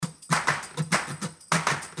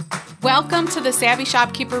Welcome to the Savvy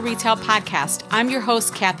Shopkeeper Retail Podcast. I'm your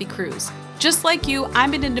host, Kathy Cruz. Just like you,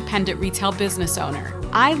 I'm an independent retail business owner.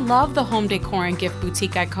 I love the home decor and gift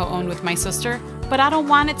boutique I co-own with my sister, but I don't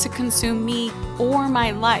want it to consume me or my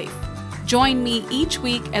life. Join me each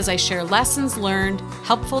week as I share lessons learned,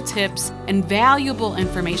 helpful tips, and valuable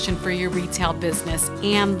information for your retail business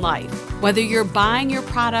and life. Whether you're buying your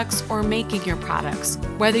products or making your products,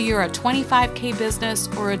 whether you're a $25K business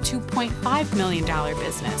or a $2.5 million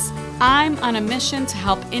business, I'm on a mission to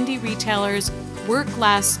help indie retailers work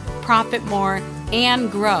less, profit more,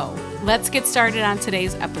 and grow. Let's get started on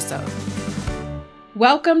today's episode.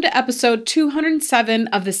 Welcome to episode 207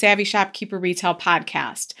 of the Savvy Shopkeeper Retail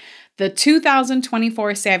Podcast, the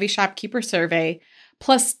 2024 Savvy Shopkeeper Survey,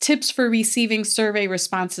 plus tips for receiving survey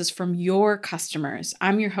responses from your customers.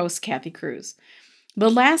 I'm your host, Kathy Cruz. The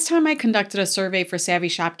last time I conducted a survey for Savvy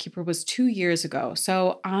Shopkeeper was 2 years ago,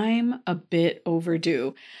 so I'm a bit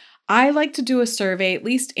overdue. I like to do a survey at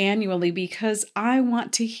least annually because I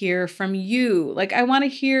want to hear from you. I want to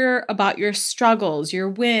hear about your struggles, your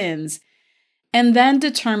wins, and then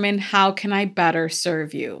determine how can I better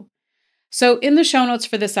serve you. So in the show notes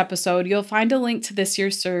for this episode, you'll find a link to this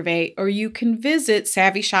year's survey, or you can visit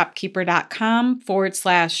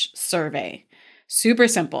savvyshopkeeper.com/survey. Super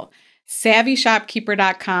simple.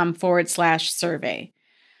 savvyshopkeeper.com/survey.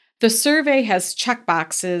 The survey has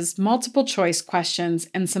checkboxes, multiple choice questions,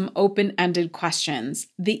 and some open-ended questions.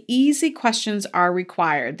 The easy questions are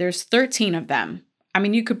required. There's 13 of them.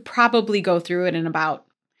 You could probably go through it in about,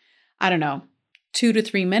 2 to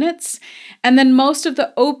 3 minutes. And then most of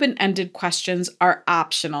the open-ended questions are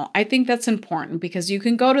optional. I think that's important because you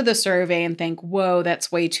can go to the survey and think, whoa,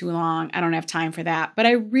 that's way too long. I don't have time for that. But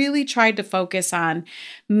I really tried to focus on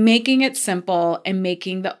making it simple and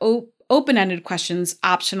making the open-ended questions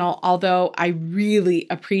optional, although I really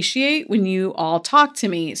appreciate when you all talk to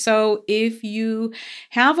me. So if you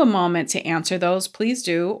have a moment to answer those, please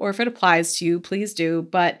do. Or if it applies to you, please do.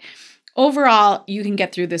 But overall, you can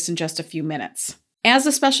get through this in just a few minutes. As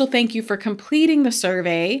a special thank you for completing the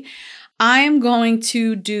survey, I am going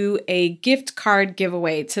to do a gift card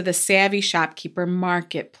giveaway to the Savvy Shopkeeper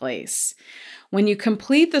Marketplace. When you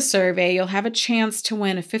complete the survey, you'll have a chance to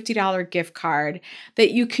win a $50 gift card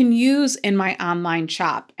that you can use in my online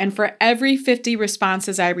shop. And for every 50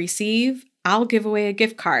 responses I receive, I'll give away a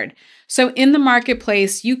gift card. So in the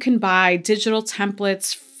marketplace, you can buy digital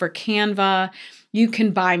templates for Canva. You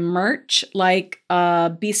can buy merch like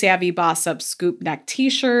a Be Savvy Boss Up scoop neck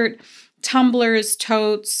t-shirt, tumblers,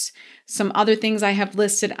 totes, some other things I have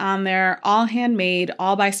listed on there, all handmade,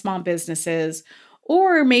 all by small businesses.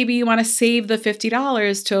 Or maybe you want to save the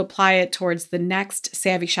 $50 to apply it towards the next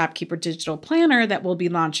Savvy Shopkeeper digital planner that we'll be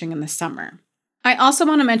launching in the summer. I also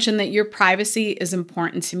want to mention that your privacy is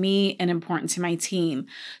important to me and important to my team.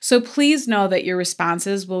 So please know that your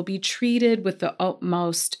responses will be treated with the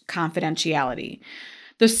utmost confidentiality.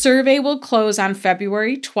 The survey will close on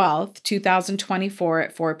February 12th, 2024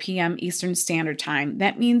 at 4 p.m. Eastern Standard Time.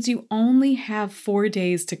 That means you only have 4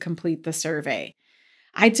 days to complete the survey.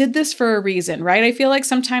 I did this for a reason, right? I feel like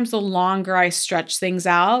sometimes the longer I stretch things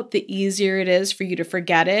out, the easier it is for you to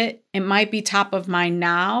forget it. It might be top of mind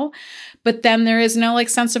now, but then there is no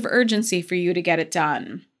sense of urgency for you to get it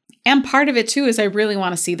done. And part of it too is I really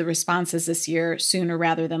want to see the responses this year sooner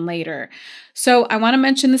rather than later. So I want to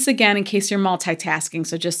mention this again in case you're multitasking.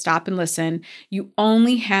 So just stop and listen. You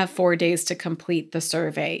only have 4 days to complete the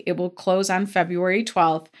survey. It will close on February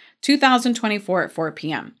 12th, 2024 at 4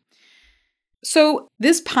 p.m. So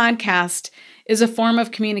this podcast is a form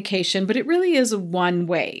of communication, but it really is one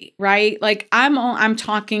way, right? I'm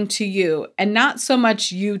talking to you and not so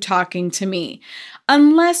much you talking to me,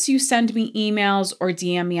 unless you send me emails or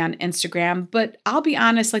DM me on Instagram. But I'll be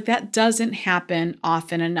honest, that doesn't happen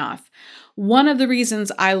often enough. One of the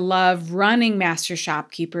reasons I love running Master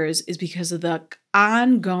Shopkeepers is because of the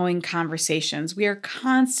ongoing conversations. We are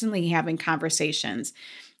constantly having conversations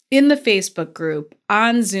in the Facebook group,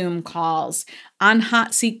 on Zoom calls, on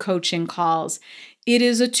hot seat coaching calls. It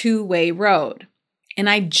is a two-way road. And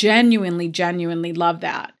I genuinely love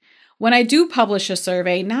that. When I do publish a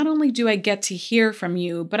survey, not only do I get to hear from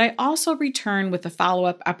you, but I also return with a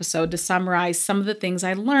follow-up episode to summarize some of the things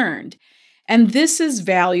I learned. And this is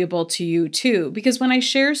valuable to you too, because when I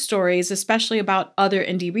share stories, especially about other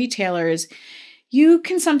indie retailers, you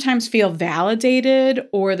can sometimes feel validated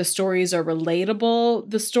or the stories are relatable.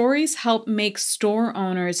 The stories help make store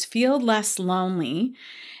owners feel less lonely.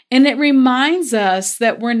 And it reminds us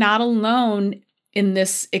that we're not alone in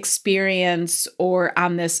this experience or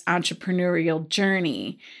on this entrepreneurial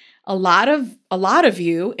journey. A lot of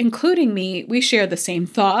you, including me, we share the same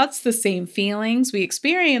thoughts, the same feelings, we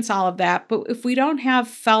experience all of that, but if we don't have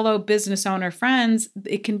fellow business owner friends,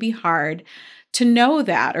 it can be hard to know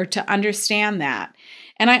that or to understand that.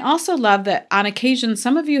 And I also love that on occasion,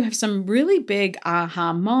 some of you have some really big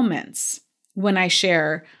aha moments when I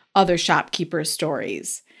share other shopkeeper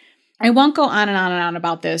stories. I won't go on and on and on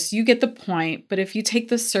about this. You get the point. But if you take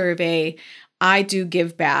the survey, I do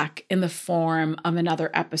give back in the form of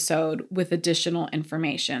another episode with additional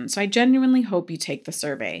information. So I genuinely hope you take the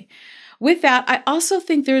survey. With that, I also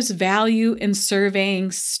think there's value in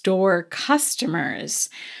surveying store customers.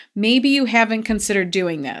 Maybe you haven't considered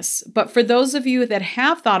doing this, but for those of you that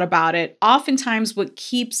have thought about it, oftentimes what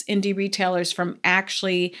keeps indie retailers from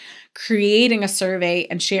actually creating a survey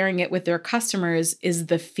and sharing it with their customers is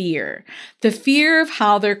the fear of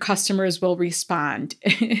how their customers will respond.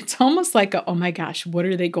 It's almost like oh my gosh, what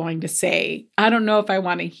are they going to say? I don't know if I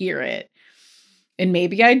want to hear it. And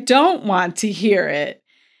maybe I don't want to hear it.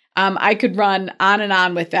 I could run on and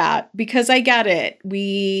on with that because I get it.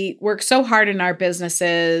 We work so hard in our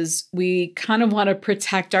businesses. We kind of want to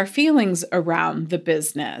protect our feelings around the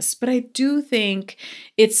business. But I do think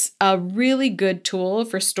it's a really good tool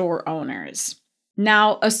for store owners.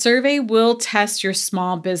 Now, a survey will test your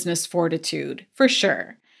small business fortitude for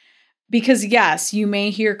sure. Because yes, you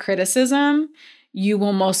may hear criticism. You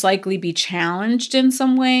will most likely be challenged in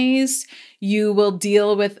some ways. You will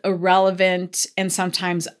deal with irrelevant and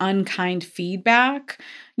sometimes unkind feedback.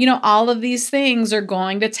 All of these things are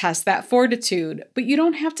going to test that fortitude, but you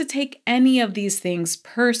don't have to take any of these things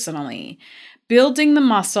personally. Building the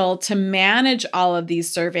muscle to manage all of these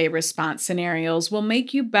survey response scenarios will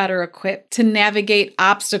make you better equipped to navigate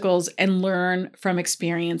obstacles and learn from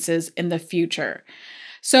experiences in the future.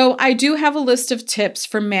 So I do have a list of tips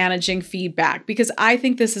for managing feedback because I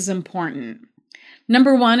think this is important.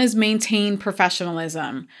 Number one is maintain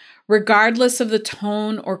professionalism. Regardless of the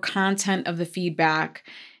tone or content of the feedback,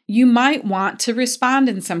 you might want to respond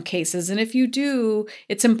in some cases. And if you do,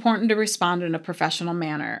 it's important to respond in a professional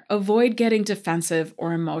manner. Avoid getting defensive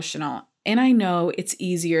or emotional. And I know it's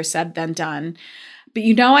easier said than done, but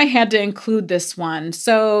I had to include this one.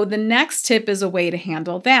 So the next tip is a way to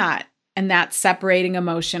handle that. And that's separating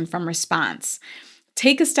emotion from response.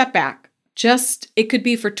 Take a step back. It could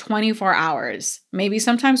be for 24 hours, maybe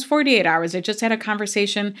sometimes 48 hours. I just had a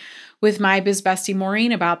conversation with my biz bestie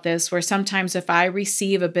Maureen about this, where sometimes if I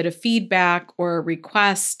receive a bit of feedback or a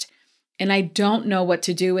request and I don't know what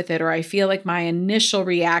to do with it, or I feel like my initial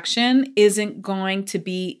reaction isn't going to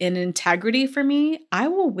be in integrity for me, I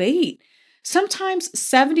will wait. Sometimes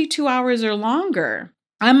 72 hours or longer.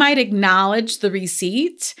 I might acknowledge the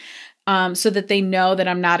receipt so that they know that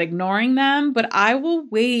I'm not ignoring them, but I will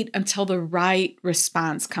wait until the right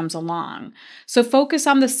response comes along. So focus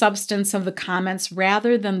on the substance of the comments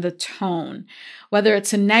rather than the tone. Whether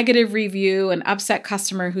it's a negative review, an upset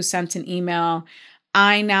customer who sent an email,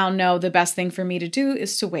 I now know the best thing for me to do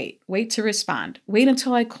is to wait to respond. Wait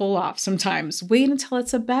until I cool off sometimes. Wait until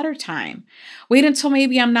it's a better time. Wait until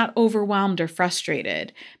maybe I'm not overwhelmed or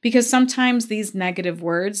frustrated, because sometimes these negative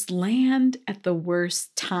words land at the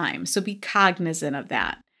worst time. So be cognizant of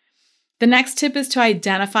that. The next tip is to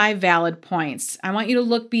identify valid points. I want you to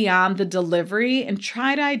look beyond the delivery and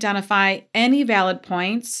try to identify any valid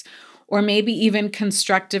points or maybe even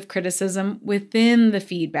constructive criticism within the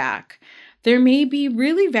feedback. There may be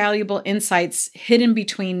really valuable insights hidden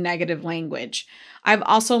between negative language. I've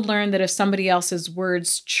also learned that if somebody else's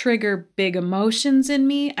words trigger big emotions in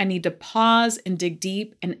me, I need to pause and dig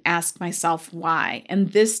deep and ask myself why.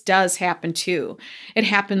 And this does happen too. It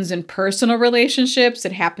happens in personal relationships.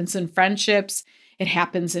 It happens in friendships. It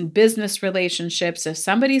happens in business relationships. If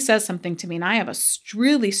somebody says something to me and I have a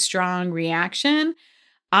really strong reaction,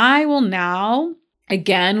 I will now,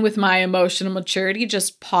 again, with my emotional maturity,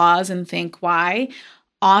 just pause and think why.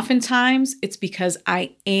 Oftentimes, it's because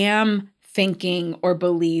I am thinking or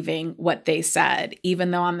believing what they said,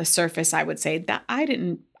 even though on the surface I would say that I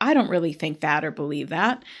don't really think that or believe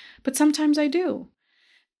that, but sometimes I do.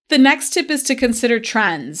 The next tip is to consider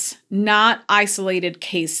trends, not isolated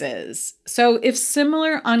cases. So if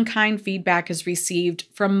similar unkind feedback is received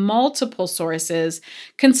from multiple sources,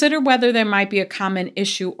 consider whether there might be a common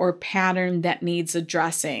issue or pattern that needs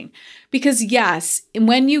addressing. Because yes,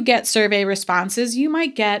 when you get survey responses, you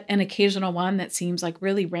might get an occasional one that seems like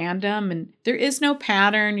really random and there is no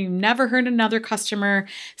pattern. You've never heard another customer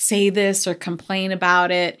say this or complain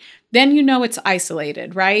about it. Then you know it's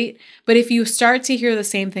isolated, right? But if you start to hear the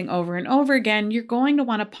same thing over and over again, you're going to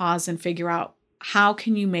want to pause and figure out how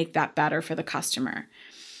can you make that better for the customer.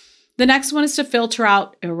 The next one is to filter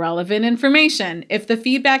out irrelevant information. If the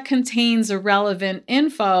feedback contains irrelevant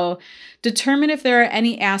info, determine if there are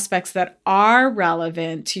any aspects that are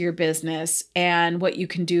relevant to your business and what you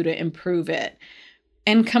can do to improve it.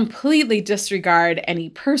 And completely disregard any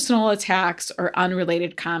personal attacks or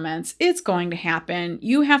unrelated comments. It's going to happen.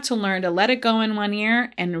 You have to learn to let it go in one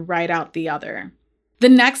ear and write out the other. The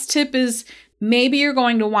next tip is maybe you're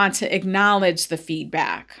going to want to acknowledge the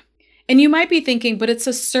feedback. And you might be thinking, but it's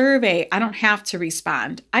a survey. I don't have to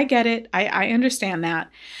respond. I get it. I understand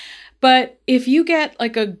that. But if you get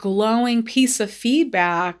like a glowing piece of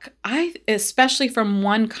feedback, especially from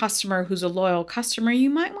one customer who's a loyal customer, you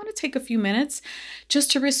might want to take a few minutes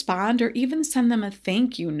just to respond or even send them a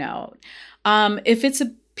thank you note. If it's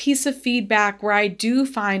a piece of feedback where I do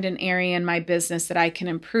find an area in my business that I can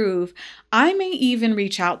improve, I may even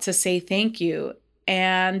reach out to say thank you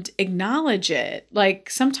and acknowledge it. Like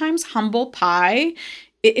sometimes humble pie,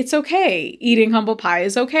 it's okay. Eating humble pie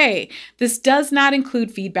is okay. This does not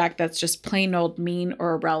include feedback that's just plain old mean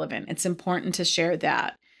or irrelevant. It's important to share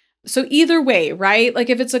that. So either way, right?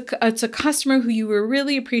 Like if it's a customer who you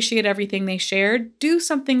really appreciate everything they shared, do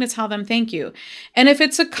something to tell them thank you. And if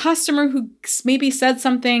it's a customer who maybe said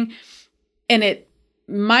something and it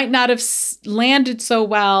might not have landed so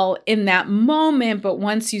well in that moment, but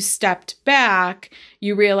once you stepped back,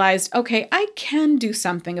 you realized, okay, I can do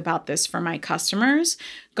something about this for my customers.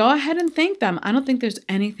 Go ahead and thank them. I don't think there's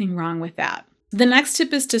anything wrong with that. The next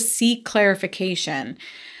tip is to seek clarification.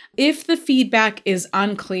 If the feedback is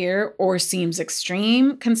unclear or seems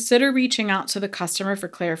extreme, consider reaching out to the customer for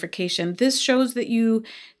clarification. This shows that you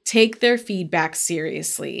take their feedback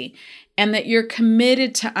seriously and that you're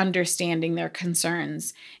committed to understanding their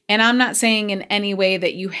concerns. And I'm not saying in any way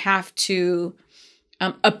that you have to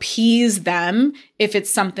appease them if it's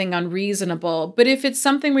something unreasonable. But if it's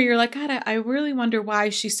something where you're like, God, I really wonder why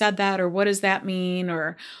she said that, or what does that mean,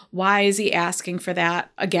 or why is he asking for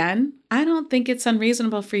that? Again, I don't think it's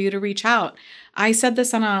unreasonable for you to reach out. I said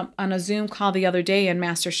this on a Zoom call the other day in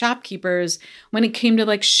Master Shopkeepers when it came to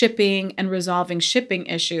like shipping and resolving shipping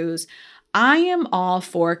issues. I am all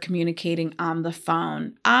for communicating on the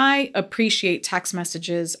phone. I appreciate text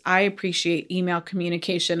messages. I appreciate email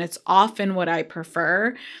communication. It's often what I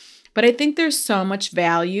prefer. But I think there's so much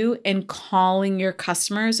value in calling your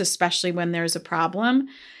customers, especially when there's a problem,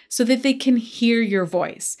 so that they can hear your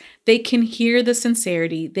voice. They can hear the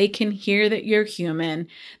sincerity. They can hear that you're human.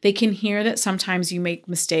 They can hear that sometimes you make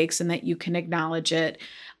mistakes and that you can acknowledge it.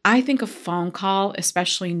 I think a phone call,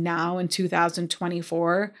 especially now in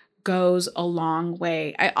 2024, goes a long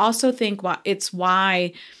way. I also think it's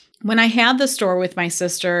why when I had the store with my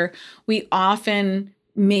sister, we often,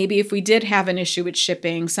 maybe if we did have an issue with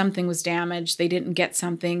shipping, something was damaged, they didn't get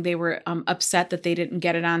something, they were upset that they didn't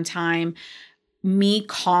get it on time, me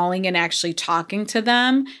calling and actually talking to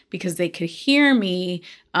them because they could hear me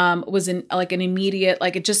was an immediate,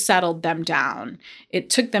 like it just settled them down. It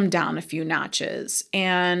took them down a few notches.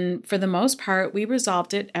 And for the most part, we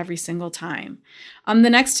resolved it every single time. The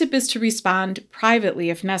next tip is to respond privately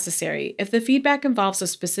if necessary. If the feedback involves a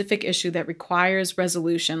specific issue that requires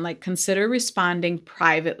resolution, like consider responding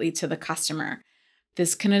privately to the customer.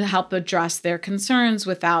 This can help address their concerns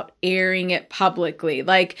without airing it publicly.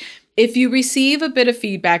 Like if you receive a bit of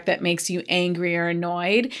feedback that makes you angry or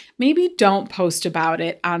annoyed, maybe don't post about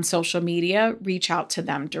it on social media. Reach out to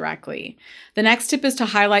them directly. The next tip is to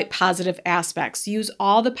highlight positive aspects. Use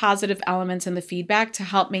all the positive elements in the feedback to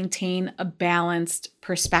help maintain a balanced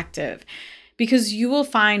perspective, because you will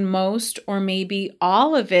find most or maybe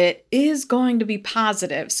all of it is going to be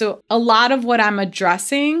positive. So a lot of what I'm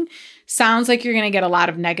addressing sounds like you're going to get a lot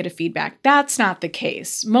of negative feedback. That's not the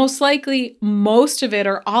case. Most likely, most of it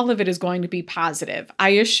or all of it is going to be positive. I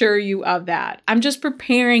assure you of that. I'm just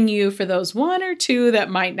preparing you for those one or two that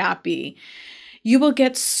might not be. You will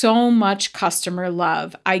get so much customer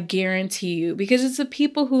love, I guarantee you, because it's the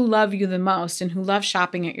people who love you the most and who love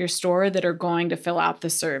shopping at your store that are going to fill out the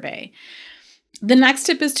survey. The next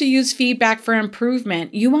tip is to use feedback for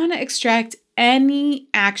improvement. You want to extract any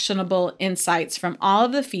actionable insights from all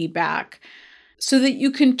of the feedback so that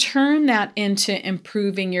you can turn that into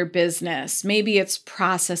improving your business. Maybe it's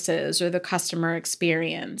processes or the customer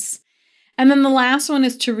experience. And then the last one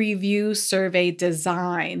is to review survey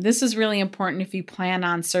design. This is really important if you plan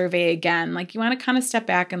on survey again. Like you want to kind of step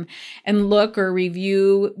back and look or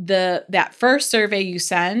review that first survey you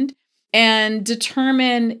send and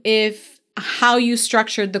determine if how you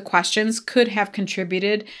structured the questions could have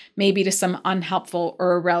contributed maybe to some unhelpful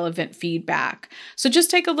or irrelevant feedback. So just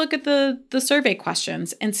take a look at the survey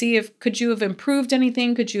questions and see if could you have improved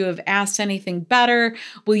anything? Could you have asked anything better?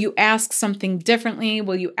 Will you ask something differently?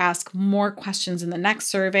 Will you ask more questions in the next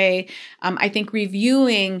survey? I think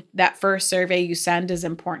reviewing that first survey you send is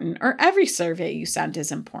important, or every survey you send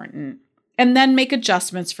is important, and then make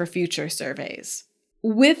adjustments for future surveys.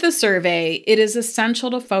 With a survey, it is essential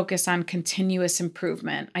to focus on continuous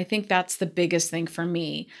improvement. I think that's the biggest thing for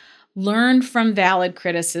me. Learn from valid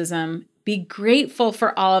criticism. Be grateful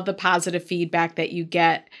for all of the positive feedback that you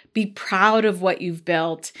get. Be proud of what you've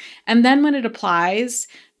built. And then when it applies,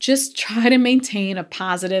 just try to maintain a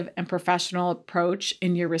positive and professional approach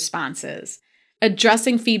in your responses.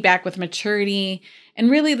 Addressing feedback with maturity and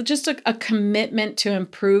really just a commitment to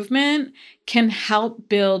improvement can help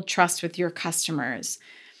build trust with your customers,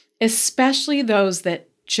 especially those that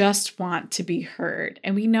just want to be heard.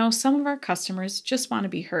 And we know some of our customers just want to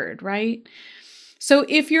be heard, right? So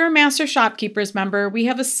if you're a Master Shopkeepers member, we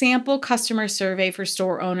have a sample customer survey for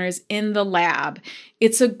store owners in the lab.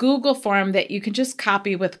 It's a Google form that you can just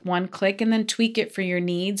copy with one click and then tweak it for your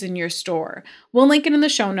needs in your store. We'll link it in the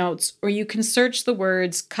show notes, or you can search the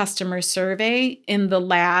words customer survey in the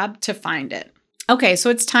lab to find it. Okay,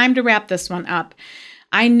 so it's time to wrap this one up.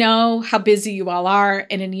 I know how busy you all are,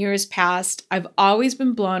 and in years past, I've always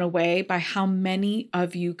been blown away by how many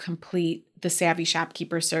of you complete the Savvy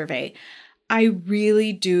Shopkeeper survey. I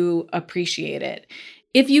really do appreciate it.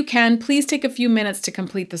 If you can, please take a few minutes to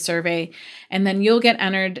complete the survey, and then you'll get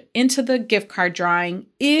entered into the gift card drawing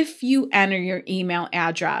if you enter your email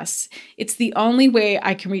address. It's the only way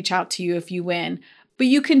I can reach out to you if you win. But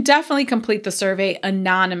you can definitely complete the survey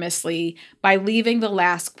anonymously by leaving the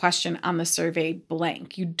last question on the survey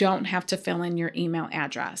blank. You don't have to fill in your email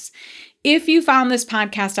address. If you found this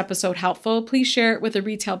podcast episode helpful, please share it with a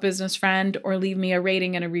retail business friend or leave me a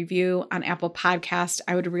rating and a review on Apple Podcast.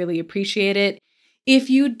 I would really appreciate it. If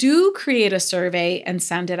you do create a survey and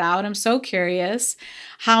send it out, I'm so curious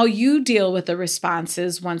how you deal with the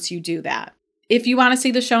responses once you do that. If you want to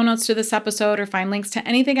see the show notes to this episode or find links to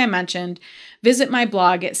anything I mentioned, visit my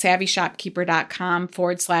blog at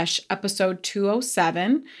savvyshopkeeper.com/episode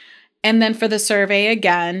 207. And then for the survey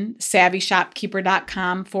again,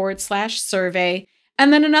 savvyshopkeeper.com/survey.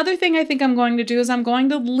 And then another thing I think I'm going to do is I'm going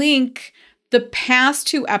to link the past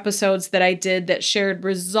 2 episodes that I did that shared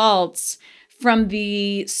results from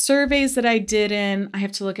the surveys that I did in, I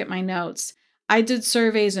have to look at my notes. I did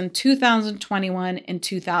surveys in 2021 and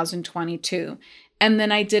 2022. And then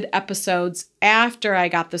I did episodes after I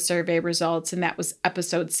got the survey results, and that was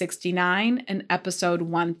episode 69 and episode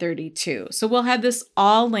 132. So we'll have this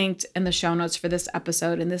all linked in the show notes for this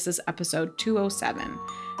episode, and this is episode 207.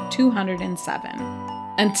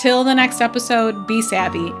 Until the next episode, be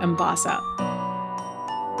savvy and boss up.